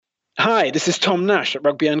Hi, this is Tom Nash at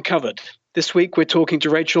Rugby Uncovered. This week we're talking to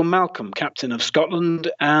Rachel Malcolm, captain of Scotland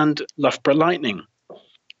and Loughborough Lightning.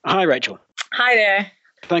 Hi, Rachel. Hi there.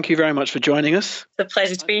 Thank you very much for joining us. It's a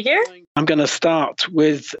pleasure to be here. I'm going to start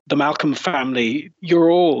with the Malcolm family.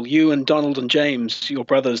 You and Donald and James, your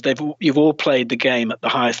brothers, you've all played the game at the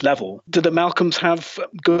highest level. Do the Malcolms have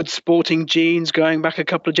good sporting genes going back a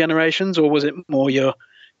couple of generations, or was it more your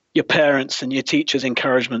parents and your teachers'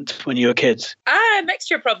 encouragement when you were kids? A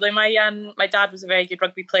mixture, probably. My dad was a very good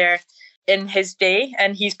rugby player in his day,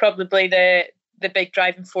 and he's probably the big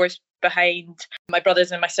driving force behind my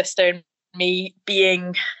brothers and my sister and me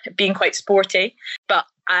being quite sporty. But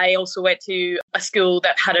I also went to a school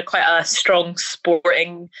that had quite a strong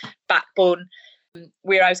sporting backbone,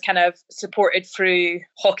 where I was kind of supported through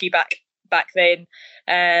hockey back then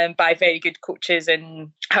by very good coaches,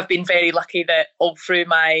 and have been very lucky that all through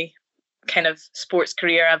my kind of sports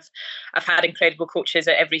career I've had incredible coaches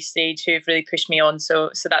at every stage who've really pushed me on.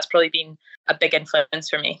 So that's probably been a big influence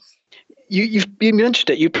for me. You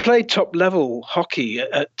mentioned it. You played top level hockey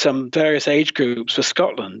at various age groups for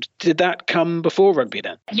Scotland. Did that come before rugby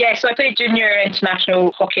then? Yeah, so I played junior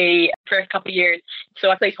international hockey for a couple of years.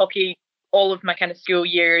 So I played hockey all of my kind of school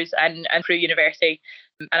years and through university.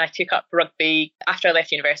 And I took up rugby after I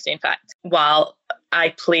left university, in fact, while I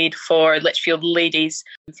played for Lichfield Ladies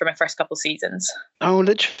for my first couple of seasons. Oh,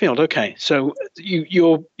 Lichfield. Okay. So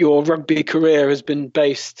your rugby career has been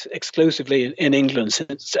based exclusively in England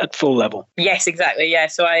since at full level? Yes, exactly. Yeah.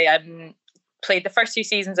 So I played the first 2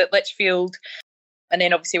 seasons at Lichfield. And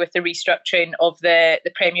then obviously with the restructuring of the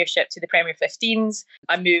Premiership to the Premier 15s,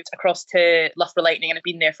 I moved across to Loughborough Lightning and I've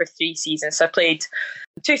been there for 3 seasons. So I played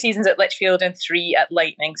 2 seasons at Lichfield and 3 at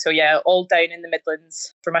Lightning. So yeah, all down in the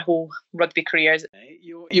Midlands for my whole rugby career.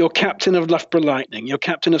 You're captain of Loughborough Lightning, you're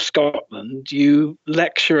captain of Scotland, you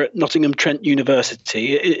lecture at Nottingham Trent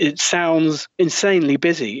University. It sounds insanely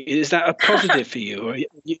busy. Is that a positive for you? Or are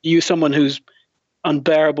you someone who's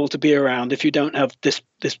unbearable to be around if you don't have this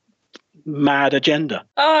mad agenda?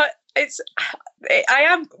 I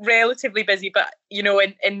am relatively busy, but you know,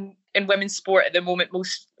 in women's sport at the moment,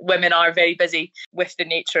 most women are very busy with the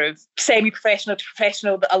nature of semi-professional to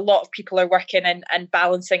professional, that a lot of people are working and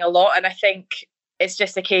balancing a lot. And I think it's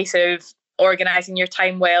just a case of organising your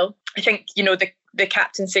time well. I think, you know, the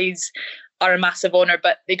captaincies are a massive honour,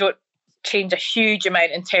 but they don't change a huge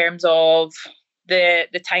amount in terms of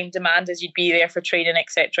the time demand as you'd be there for training,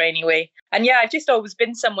 etc. anyway. And yeah, I've just always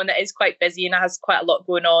been someone that is quite busy and has quite a lot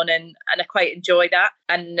going on, and I quite enjoy that.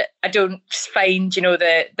 And I don't find, you know,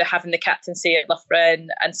 the having the captaincy at Loughborough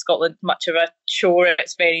and Scotland much of a chore.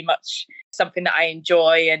 It's very much something that I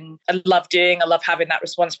enjoy and I love doing. I love having that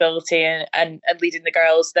responsibility and leading the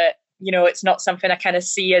girls. That, you know, it's not something I kind of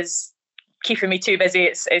see as keeping me too busy.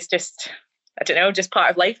 It's just, I don't know, just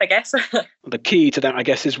part of life, I guess. The key to that, I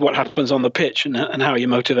guess, is what happens on the pitch and how you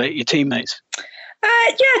motivate your teammates.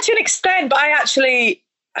 Yeah, to an extent, but I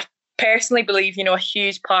personally believe, you know, a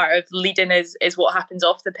huge part of leading is what happens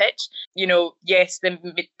off the pitch. You know, yes, the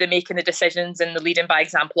making the decisions and the leading by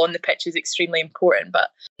example on the pitch is extremely important, but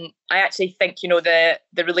I actually think, you know, the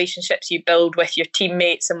relationships you build with your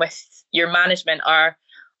teammates and with your management are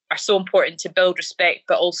so important to build respect,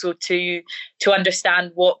 but also to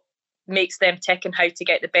understand what makes them tick and how to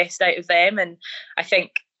get the best out of them. And I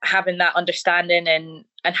think having that understanding and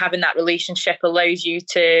having that relationship allows you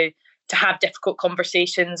to have difficult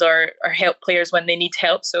conversations or help players when they need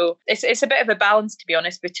help. So it's a bit of a balance, to be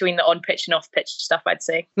honest, between the on-pitch and off-pitch stuff, I'd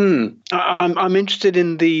say. I'm interested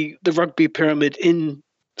in the rugby pyramid in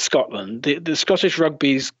Scotland. The Scottish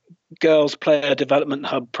Rugby's Girls Player Development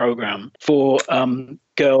Hub programme for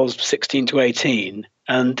girls 16 to 18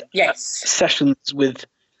 and yes, sessions with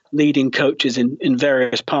leading coaches in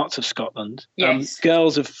various parts of Scotland. Yes.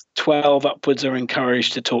 Girls of 12 upwards are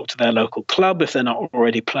encouraged to talk to their local club if they're not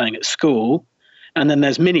already playing at school. And then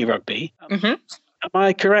there's mini rugby. Mm-hmm. Am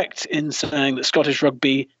I correct in saying that Scottish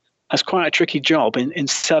Rugby has quite a tricky job in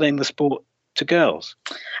selling the sport to girls?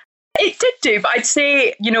 It did do, but I'd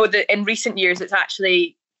say, you know, that in recent years it's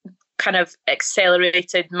actually kind of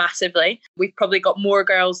accelerated massively. We've probably got more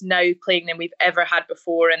girls now playing than we've ever had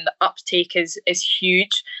before, and the uptake is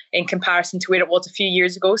huge in comparison to where it was a few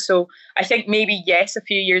years ago. So I think maybe, yes, a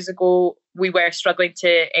few years ago we were struggling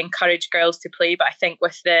to encourage girls to play, but I think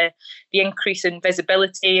with the increase in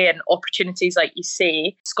visibility and opportunities, like you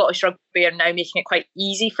say, Scottish Rugby are now making it quite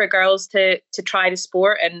easy for girls to try the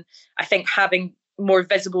sport. And I think having more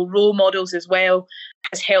visible role models as well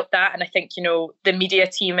has helped that. And I think, you know, the media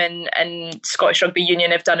team and Scottish Rugby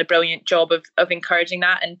Union have done a brilliant job of encouraging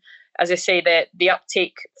that. And as I say, the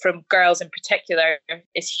uptake from girls in particular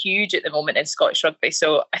is huge at the moment in Scottish rugby.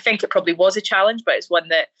 So I think it probably was a challenge, but it's one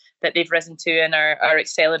that they've risen to and are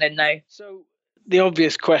excelling in now. So the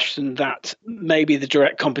obvious question that maybe the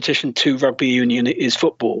direct competition to rugby union is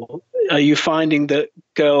football. Are you finding that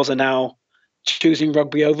girls are now choosing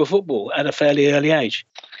rugby over football at a fairly early age?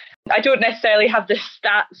 I don't necessarily have the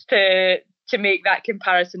stats to make that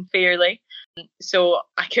comparison fairly. So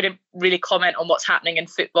I couldn't really comment on what's happening in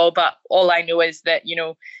football, but all I know is that,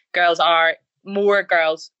 more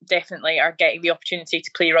girls definitely are getting the opportunity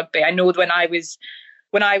to play rugby. I know when I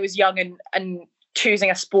was young and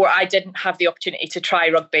choosing a sport, I didn't have the opportunity to try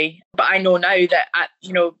rugby. But I know now that at,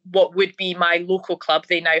 what would be my local club,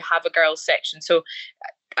 they now have a girls section. So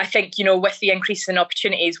I think, with the increase in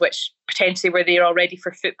opportunities, which potentially were there already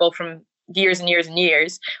for football from years and years and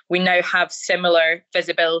years, we now have similar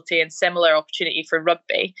visibility and similar opportunity for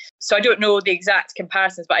rugby. So I don't know the exact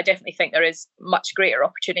comparisons, but I definitely think there is much greater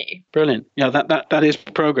opportunity. Brilliant. Yeah, that is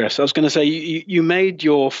progress. I was going to say, you made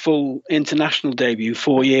your full international debut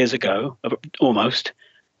 4 years ago, almost.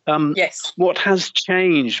 Yes. What has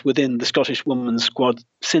changed within the Scottish women's squad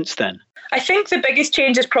since then? I think the biggest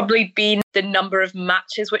change has probably been the number of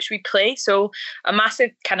matches which we play. So a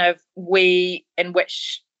massive kind of way in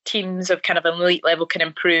which teams of kind of an elite level can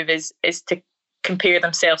improve is to compare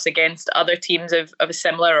themselves against other teams of a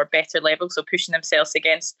similar or better level, so pushing themselves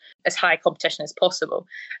against as high competition as possible.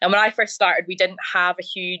 And when I first started, we didn't have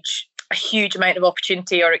a huge amount of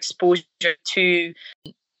opportunity or exposure to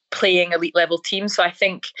playing elite level teams. So I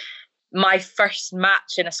think my first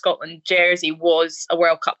match in a Scotland jersey was a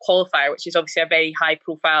World Cup qualifier, which is obviously a very high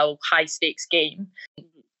profile, high stakes game.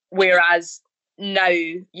 Whereas now,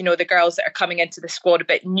 the girls that are coming into the squad a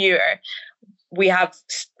bit newer, we have,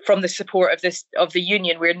 from the support of the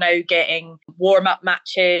union, we're now getting warm-up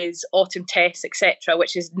matches, autumn tests, etc.,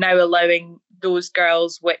 which is now allowing those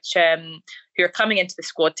girls who are coming into the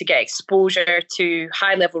squad to get exposure to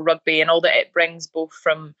high-level rugby and all that it brings, both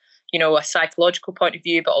from a psychological point of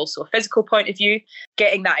view, but also a physical point of view,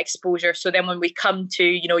 getting that exposure. So then when we come to,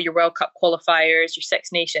 your World Cup qualifiers, your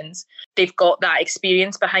Six Nations, they've got that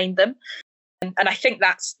experience behind them. And I think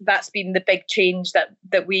that's been the big change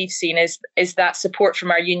that we've seen is that support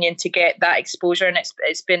from our union to get that exposure, and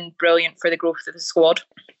it's been brilliant for the growth of the squad.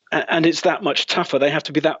 And it's that much tougher. They have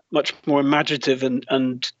to be that much more imaginative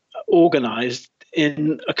and organised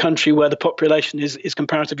in a country where the population is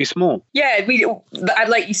comparatively small. Yeah,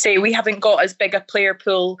 like you say, we haven't got as big a player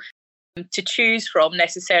pool to choose from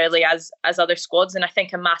necessarily as other squads, and I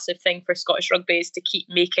think a massive thing for Scottish rugby is to keep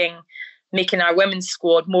making our women's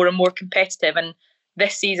squad more and more competitive. And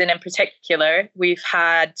this season in particular, we've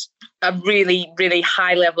had a really, really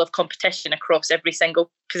high level of competition across every single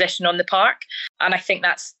position on the park. And I think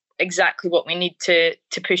that's exactly what we need to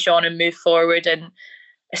push on and move forward. And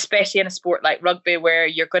especially in a sport like rugby, where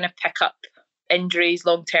you're going to pick up injuries,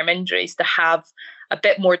 long-term injuries, to have a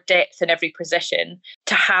bit more depth in every position,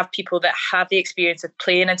 to have people that have the experience of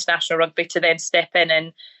playing international rugby to then step in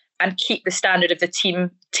and keep the standard of the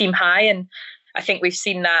team high. And I think we've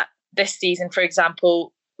seen that this season, for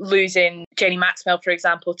example, losing Jenny Maxwell, for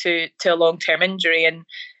example, to a long-term injury. And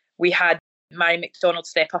we had Mary McDonald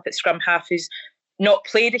step up at scrum half, who's not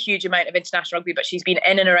played a huge amount of international rugby, but she's been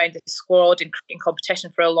in and around the squad in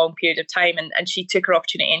competition for a long period of time. And she took her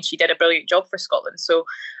opportunity and she did a brilliant job for Scotland. So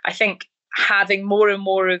I think having more and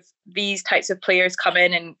more of these types of players come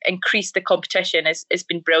in and increase the competition has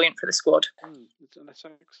been brilliant for the squad. That's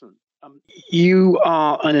excellent. You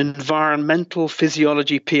are an environmental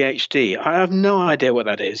physiology PhD. I have no idea what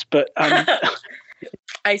that is, but I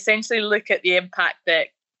essentially look at the impact that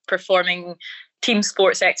performing team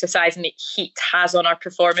sports exercise in the heat has on our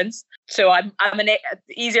performance. So I'm an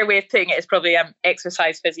easier way of putting it is probably I'm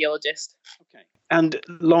exercise physiologist. Okay. And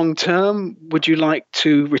long term, would you like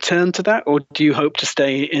to return to that, or do you hope to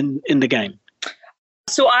stay in the game?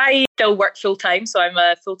 So I still work full time. So I'm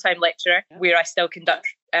a full time lecturer where I still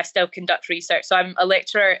conduct research. So I'm a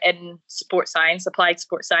lecturer in sports science, applied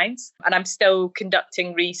sports science, and I'm still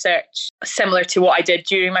conducting research similar to what I did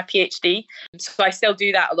during my PhD. So I still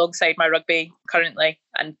do that alongside my rugby currently,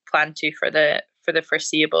 and plan to for the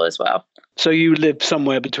foreseeable as well. So you live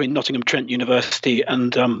somewhere between Nottingham Trent University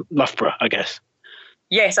and Loughborough, I guess.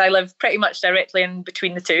 Yes, I live pretty much directly in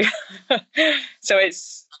between the two. So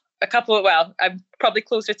it's I'm probably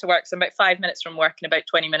closer to work. So I'm about 5 minutes from work and about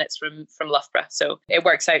 20 minutes from Loughborough. So it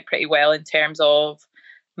works out pretty well in terms of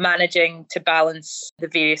managing to balance the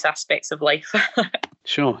various aspects of life.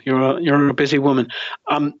 Sure. You're a busy woman.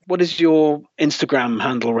 What is your Instagram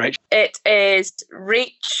handle, Rach? It is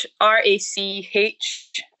Rach,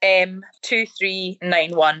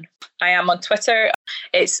 RACHM2391. I am on Twitter.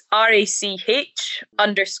 It's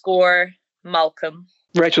RACH_Malcolm.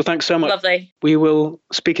 Rachel, thanks so much. Lovely. We will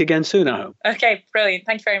speak again soon, I hope. Okay, brilliant.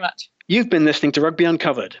 Thank you very much. You've been listening to Rugby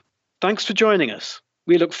Uncovered. Thanks for joining us.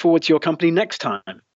 We look forward to your company next time.